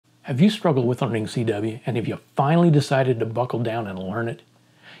Have you struggled with learning CW, and have you finally decided to buckle down and learn it?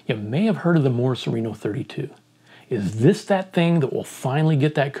 You may have heard of the Morserino32. Is this that thing that will finally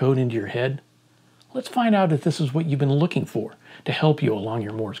get that code into your head? Let's find out if this is what you've been looking for to help you along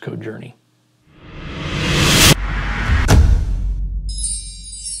your Morse code journey.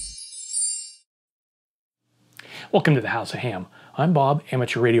 Welcome to the House of Ham. I'm Bob,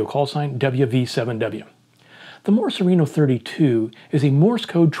 amateur radio call sign WV7W. The Morserino32 is a Morse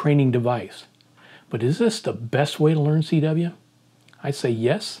code training device. But is this the best way to learn CW? I say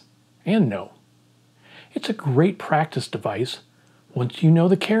yes and no. It's a great practice device once you know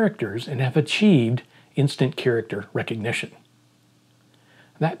the characters and have achieved instant character recognition.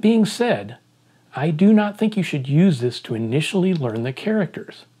 That being said, I do not think you should use this to initially learn the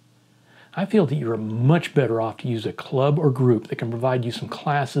characters. I feel that you are much better off to use a club or group that can provide you some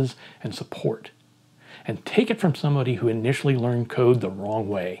classes and support. And take it from somebody who initially learned code the wrong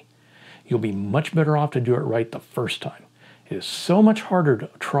way. You'll be much better off to do it right the first time. It is so much harder to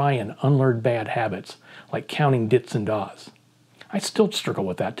try and unlearn bad habits, like counting dits and dahs. I still struggle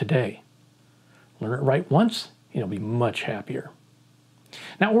with that today. Learn it right once, and you'll be much happier.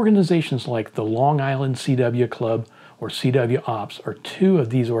 Now, organizations like the Long Island CW Club or CW Ops are two of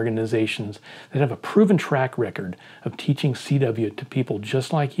these organizations that have a proven track record of teaching CW to people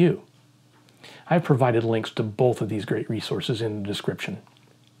just like you. I've provided links to both of these great resources in the description.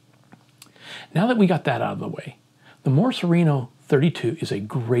 Now that we got that out of the way, the Morserino32 is a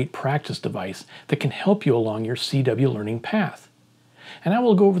great practice device that can help you along your CW learning path. And I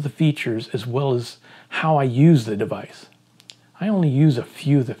will go over the features as well as how I use the device. I only use a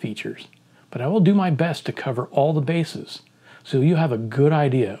few of the features, but I will do my best to cover all the bases so you have a good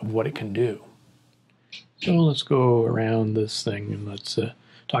idea of what it can do. So let's go around this thing and let's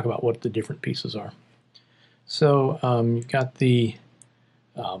talk about what the different pieces are. So you've got the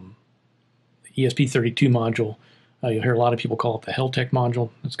ESP32 module. You'll hear a lot of people call it the Heltec module.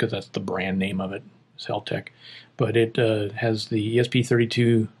 That's because that's the brand name of it. It's Heltec. But it has the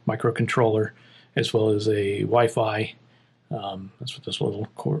ESP32 microcontroller as well as a Wi-Fi. That's what this little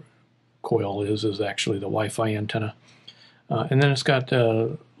coil is actually the Wi-Fi antenna. And then it's got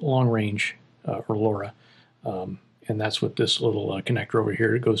long range or LoRa. And that's what this little connector over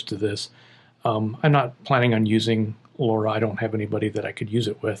here goes to this. I'm not planning on using LoRa. I don't have anybody that I could use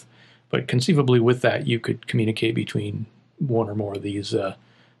it with. But conceivably with that, you could communicate between one or more of these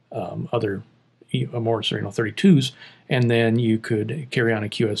other Morserino32s, and then you could carry on a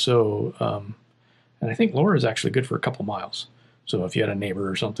QSO. And I think LoRa is actually good for a couple miles. So if you had a neighbor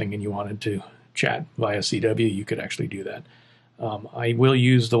or something and you wanted to chat via CW, you could actually do that. I will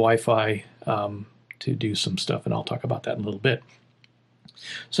use the Wi-Fi to do some stuff, and I'll talk about that in a little bit.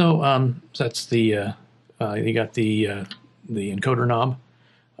 So that's the you got the encoder knob,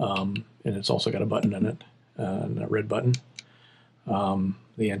 and it's also got a button in it, and a red button.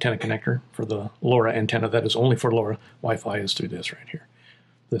 The antenna connector for the LoRa antenna, that is only for LoRa. Wi-Fi is through this right here.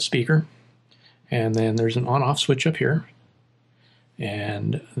 The speaker, and then there's an on-off switch up here,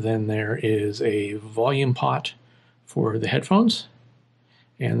 and then there is a volume pot for the headphones.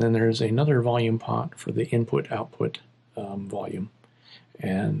 And then there's another volume pot for the input-output volume.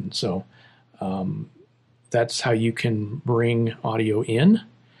 And so that's how you can bring audio in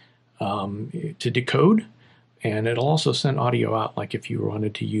to decode. And it'll also send audio out, like if you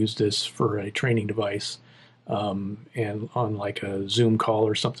wanted to use this for a training device and on like a Zoom call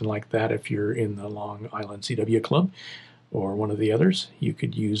or something like that. If you're in the Long Island CW Club or one of the others, you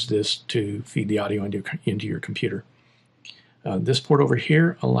could use this to feed the audio into your computer. This port over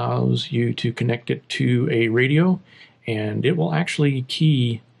here allows you to connect it to a radio, and it will actually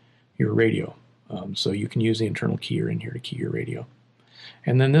key your radio. So you can use the internal keyer in here to key your radio.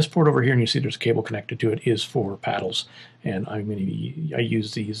 And then this port over here, and you see there's a cable connected to it, is for paddles. And I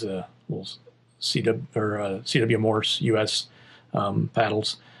use these little CW Morse US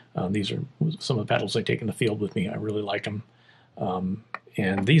paddles. These are some of the paddles I take in the field with me. I really like them.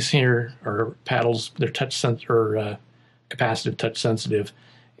 And these here are paddles. They're capacitive, touch sensitive,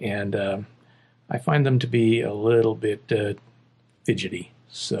 and I find them to be a little bit fidgety.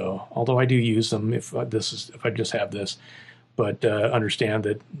 So although I do use them if I just have this, but understand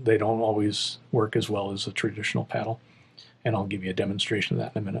that they don't always work as well as a traditional paddle, and I'll give you a demonstration of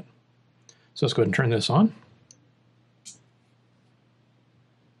that in a minute. So let's go ahead and turn this on.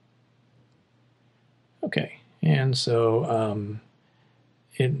 Okay, and so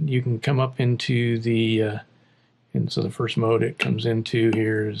you can come up into the and so the first mode it comes into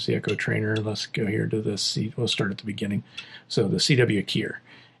here is the Echo Trainer. Let's go here to this. We'll start at the beginning. So the CW keyer,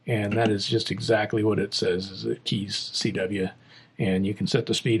 and that is just exactly what it says. Is it keys CW, And you can set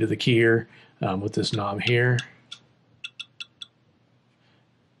the speed of the keyer with this knob here.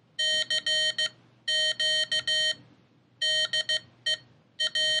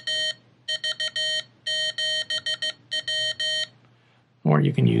 Or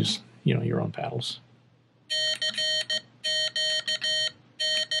you can use, your own paddles.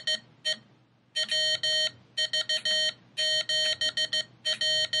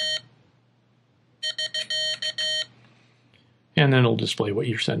 And then it'll display what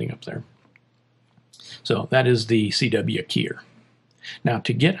you're sending up there. So that is the CW keyer. Now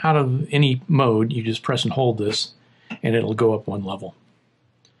to get out of any mode, you just press and hold this, and it'll go up one level.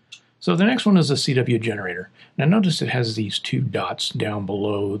 So the next one is the CW generator. Now notice it has these two dots down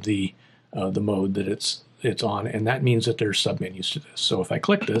below the mode that it's on, and that means that there's submenus to this. So if I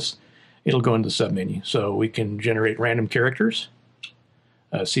click this, it'll go into the submenu. So we can generate random characters,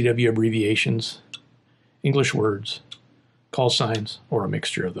 CW abbreviations, English words, call signs, or a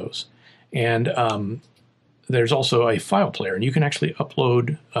mixture of those. And there's also a file player, and you can actually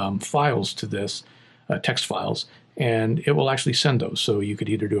upload files to this, text files, and it will actually send those. So you could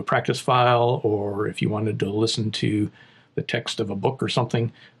either do a practice file, or if you wanted to listen to the text of a book or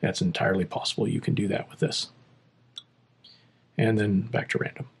something, that's entirely possible. You can do that with this. And then back to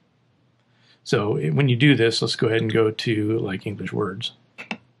random. So when you do this, let's go ahead and go to like English words.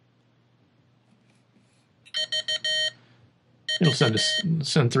 It'll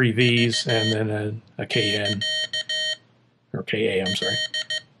send 3 V's and then a KN, or KA, I'm sorry.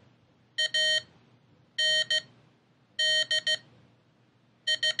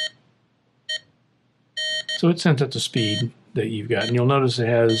 So it's sent at the speed that you've got, and you'll notice it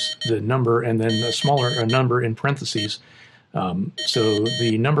has the number and then a number in parentheses. So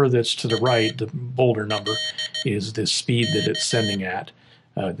the number that's to the right, the bolder number, is the speed that it's sending at,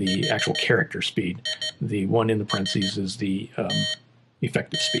 the actual character speed. The one in the parentheses is the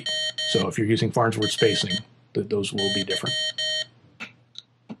effective speed. So if you're using Farnsworth spacing, those will be different.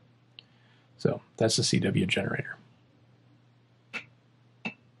 So that's the CW generator.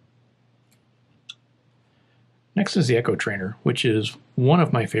 Next is the Echo Trainer, which is one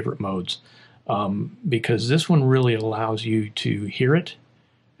of my favorite modes because this one really allows you to hear it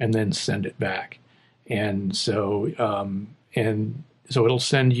and then send it back. And so it'll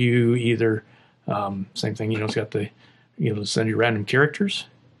send you either same thing. It's got the send you random characters,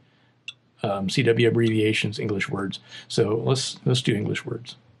 CW abbreviations, English words. So let's do English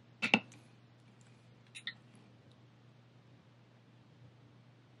words.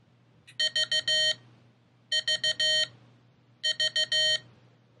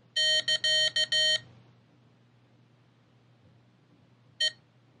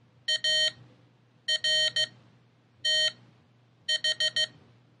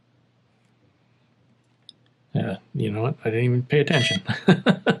 You know what? I didn't even pay attention.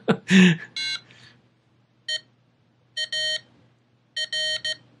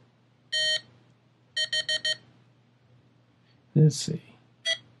 Let's see.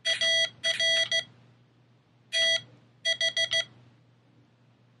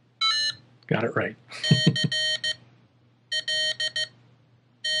 Got it right.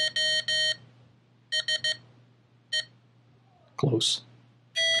 Close.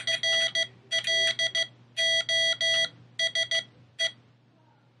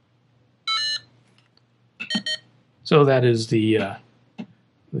 So that is the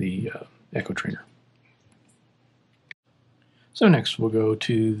Echo Trainer. So next we'll go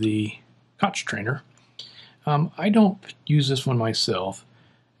to the Kock Trainer. I don't use this one myself,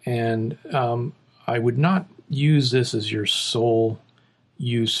 and I would not use this as your sole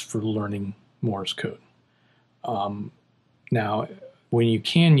use for learning Morse code. Now, when you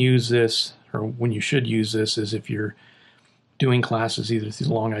can use this, or when you should use this, is if you're doing classes either through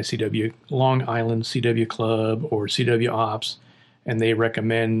Long Island CW Club or CW Ops, and they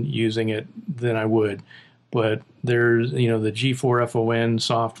recommend using it, then I would. But there's, the G4FON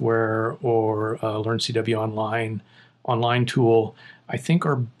software or Learn CW online tool, I think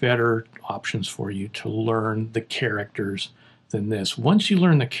are better options for you to learn the characters than this. Once you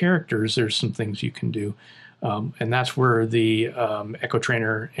learn the characters, there's some things you can do. And that's where the Echo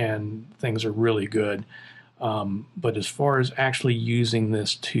Trainer and things are really good. But as far as actually using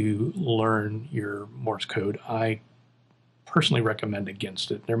this to learn your Morse code, I personally recommend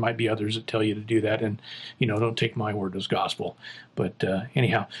against it. There might be others that tell you to do that, and don't take my word as gospel. But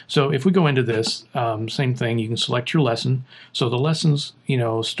anyhow, so if we go into this, same thing. You can select your lesson. So the lessons,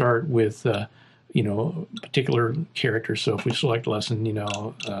 start with particular characters. So if we select lesson,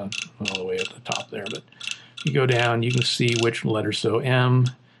 all the way at the top there, but you go down, you can see which letters. So M,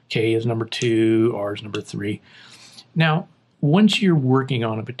 K is number 2, R is number 3. Now, once you're working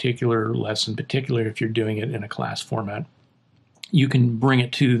on a particular lesson, particularly if you're doing it in a class format, you can bring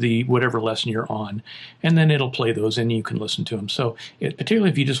it to the whatever lesson you're on, and then it'll play those and you can listen to them. So particularly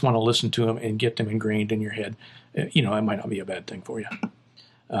if you just want to listen to them and get them ingrained in your head, it might not be a bad thing for you.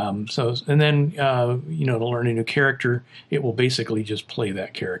 And then to learn a new character, it will basically just play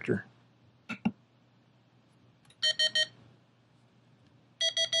that character.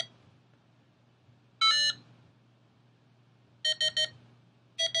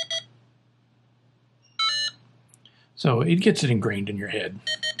 So it gets it ingrained in your head.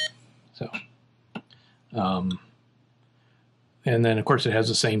 So, and then of course it has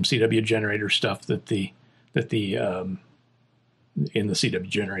the same CW generator stuff that the in the CW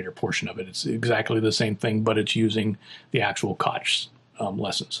generator portion of it. It's exactly the same thing, but it's using the actual Koch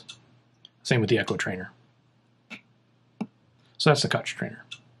lessons. Same with the Echo Trainer. So that's the Koch Trainer.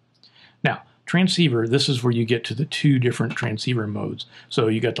 Now, transceiver, this is where you get to the two different transceiver modes. So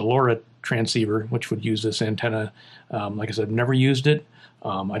you got the LoRa transceiver, which would use this antenna. Like I said, I've never used it.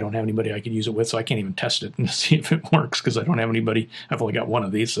 I don't have anybody I could use it with, so I can't even test it and see if it works because I don't have anybody. I've only got one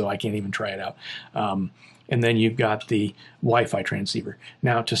of these, so I can't even try it out. And then you've got the Wi-Fi transceiver.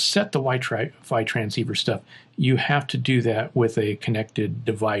 Now, to set the Wi-Fi transceiver stuff, you have to do that with a connected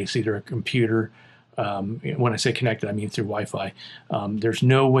device, either a computer. When I say connected, I mean through Wi-Fi. There's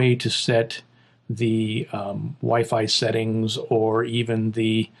no way to set the Wi-Fi settings or even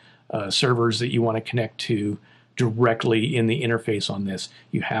the servers that you want to connect to directly in the interface on this.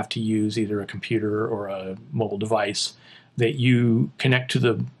 You have to use either a computer or a mobile device that you connect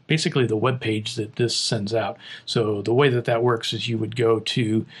to basically the web page that this sends out. So the way that works is you would go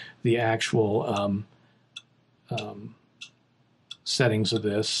to the actual settings of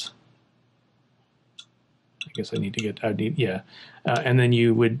this. I guess and then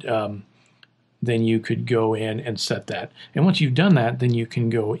you would then you could go in and set that. And once you've done that, then you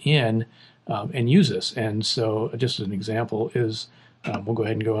can go in and use this. And so just as an example is, we'll go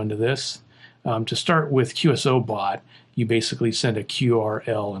ahead and go into this. To start with QSOBot, you basically send a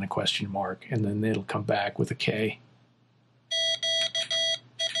QRL and a question mark, and then it'll come back with a K.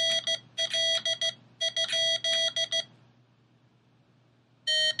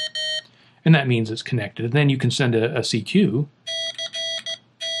 And that means it's connected. And then you can send a CQ.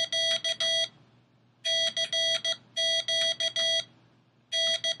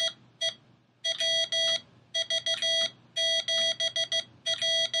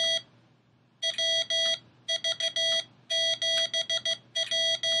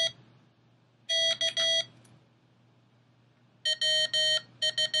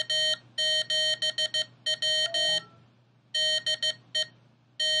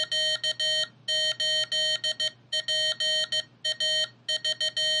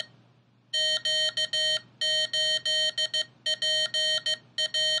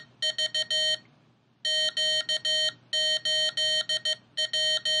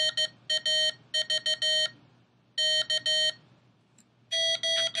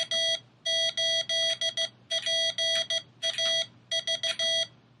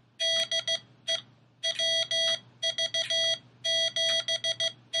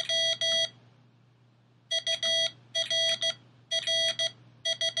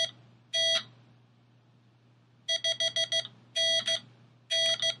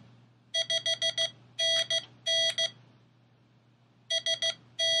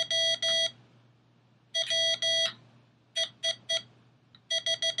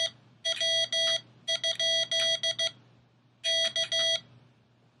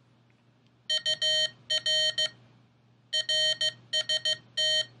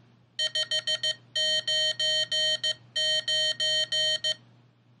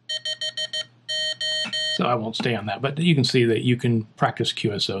 So I won't stay on that, but you can see that you can practice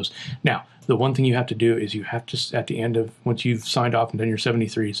QSOs. Now, the one thing you have to do is you have to, at the end of, once you've signed off and done your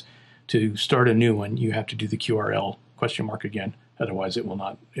 73s, to start a new one, you have to do the QRL question mark again. Otherwise, it will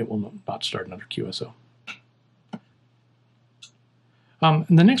not start another QSO.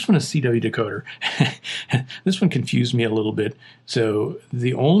 The next one is CW Decoder. This one confused me a little bit. So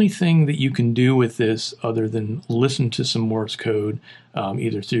the only thing that you can do with this other than listen to some Morse code,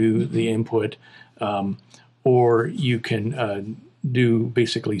 either through the input, or you can do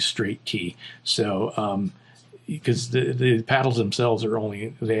basically straight key. So because the paddles themselves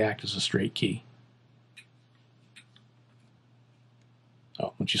are they act as a straight key.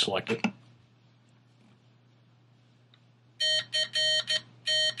 Oh, once you select it.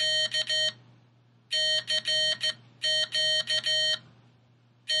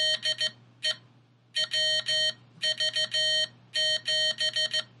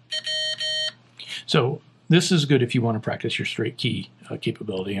 So this is good if you want to practice your straight key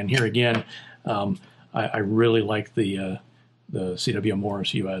capability. And here again, I really like the CW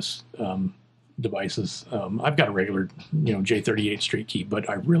Morse US devices. I've got a regular, J38 straight key, but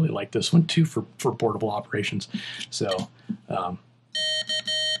I really like this one too for portable operations. So.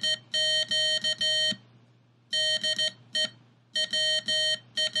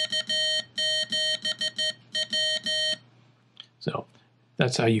 So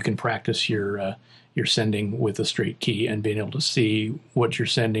that's how you can practice your sending with a straight key and being able to see what you're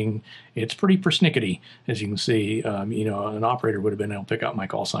sending. It's pretty persnickety, as you can see. An operator would have been able to pick out my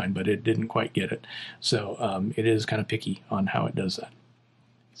call sign, but it didn't quite get it. So it is kind of picky on how it does that.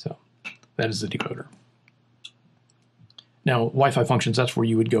 So that is the decoder. Now, Wi-Fi functions, that's where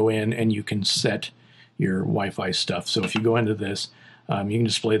you would go in and you can set your Wi-Fi stuff. So if you go into this, you can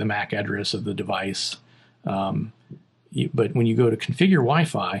display the MAC address of the device. But when you go to configure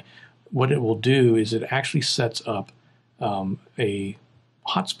Wi-Fi, what it will do is it actually sets up a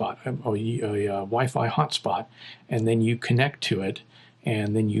hotspot, a Wi-Fi hotspot, and then you connect to it,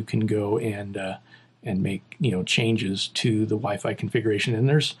 and then you can go and make changes to the Wi-Fi configuration. And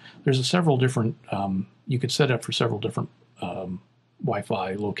there's several different you could set up for several different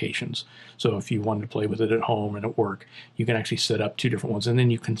Wi-Fi locations. So if you wanted to play with it at home and at work, you can actually set up 2 different ones, and then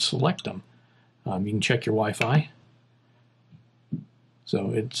you can select them. You can check your Wi-Fi.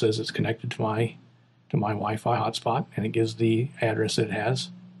 So it says it's connected to my Wi-Fi hotspot, and it gives the address it has.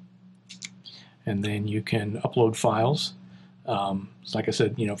 And then you can upload files. Like I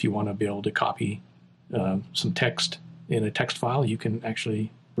said, if you want to be able to copy some text in a text file, you can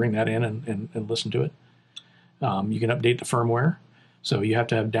actually bring that in and listen to it. You can update the firmware. So you have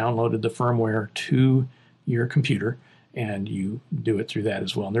to have downloaded the firmware to your computer, and you do it through that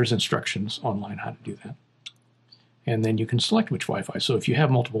as well. And there's instructions online how to do that. And then you can select which Wi-Fi. So if you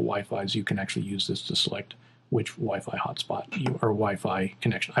have multiple Wi-Fis, you can actually use this to select which Wi-Fi hotspot or Wi-Fi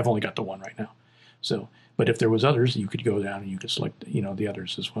connection. I've only got the one right now. So, but if there was others, you could go down and you could select, the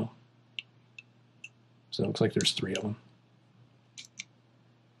others as well. So it looks like there's 3 of them.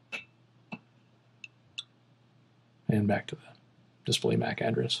 And back to the display MAC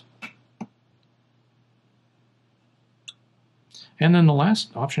address. And then the last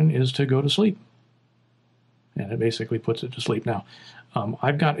option is to go to sleep. And it basically puts it to sleep. Now,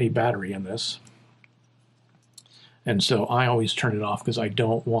 I've got a battery in this, and so I always turn it off because I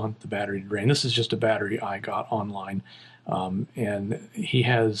don't want the battery to drain. This is just a battery I got online, and he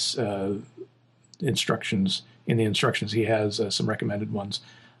has instructions. In the instructions, he has some recommended ones.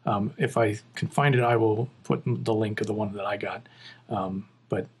 If I can find it, I will put the link of the one that I got.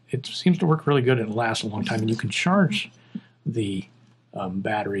 But it seems to work really good and it lasts a long time, and you can charge the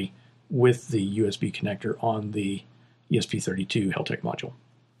battery with the USB connector on the ESP32 Heltec module.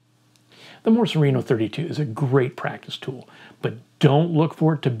 The Morserino32 is a great practice tool, but don't look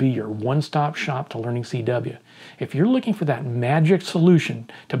for it to be your one-stop shop to learning CW. If you're looking for that magic solution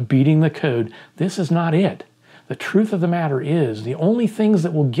to beating the code, this is not it. The truth of the matter is, the only things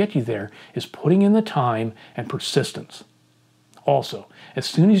that will get you there is putting in the time and persistence. Also, as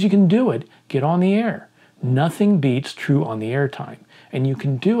soon as you can do it, get on the air. Nothing beats true on-the-air time, and you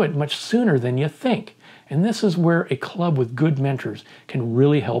can do it much sooner than you think. And this is where a club with good mentors can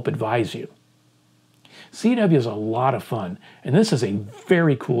really help advise you. CW is a lot of fun, and this is a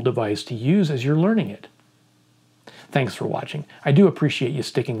very cool device to use as you're learning it. Thanks for watching. I do appreciate you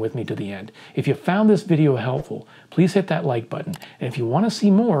sticking with me to the end. If you found this video helpful, please hit that like button. And if you want to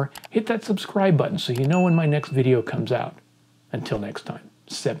see more, hit that subscribe button so you know when my next video comes out. Until next time,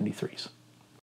 73s.